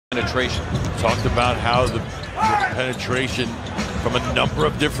penetration. Talked about how the penetration from a number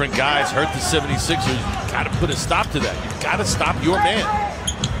of different guys hurt the 76ers. You got to put a stop to that. You got to stop your man.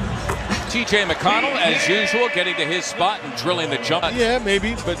 TJ McConnell, as usual, getting to his spot and drilling the jump. Yeah,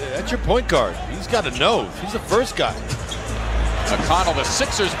 maybe, but that's your point guard. He's got to know. He's the first guy. McConnell, the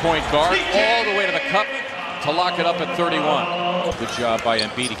Sixers point guard, all the way to the cup to lock it up at 31. Good job by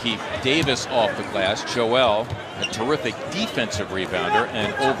Embiid to keep Davis off the glass. Joel, a terrific defensive rebounder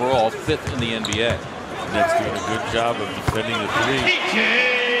and overall 5th in the NBA. Nets doing a good job of defending the three.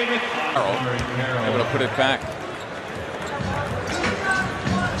 Carroll able to put it back.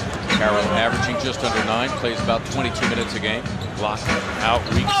 Carroll averaging just under 9, plays about 22 minutes a game. Block out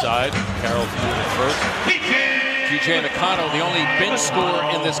weak side. Carroll's doing it first. TJ McConnell, the only bench scorer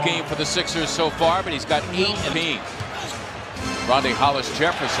in this game for the Sixers so far, but he's got 8 apiece. Rondae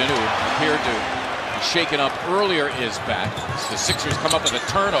Hollis-Jefferson, who appeared to be shaken up earlier, is back. The Sixers come up with a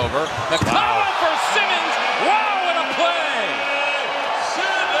turnover. McConnell for Simmons. Wow, what a play!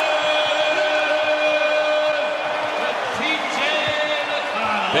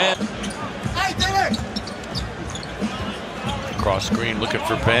 Ben. Cross screen looking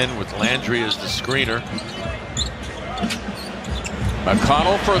for Ben with Landry as the screener.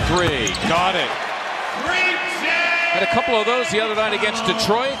 McConnell for 3. Got it. Had a couple of those the other night against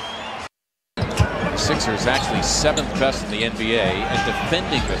Detroit. Sixers actually 7th best in the NBA at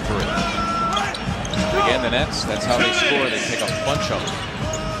defending the 3. Again, the Nets, that's how they score. They take a bunch of them.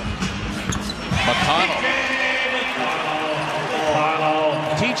 McConnell.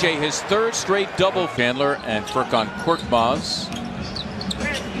 TJ, his 3rd straight double. Chandler and Furkan Korkmaz.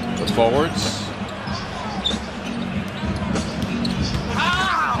 The forwards.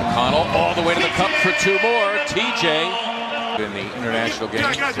 McConnell all the way to the cup for 2 more. TJ in the international game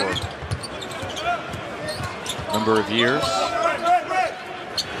for a number of years.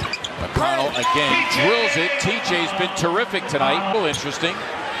 McConnell again drills it. TJ's been terrific tonight. Well, interesting.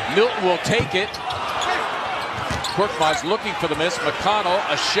 Milton will take it. Korkmaz looking for the miss. McConnell,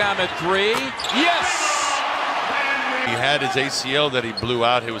 a sham at 3. Yes! He had his ACL that he blew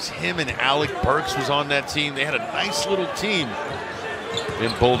out. It was him and Alec Burks was on that team. They had a nice little team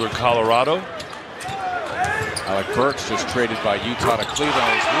in Boulder, Colorado. Alec Burks just traded by Utah to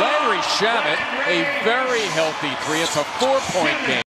Cleveland. Larry Shamet, a very healthy 3. It's a 4-point game.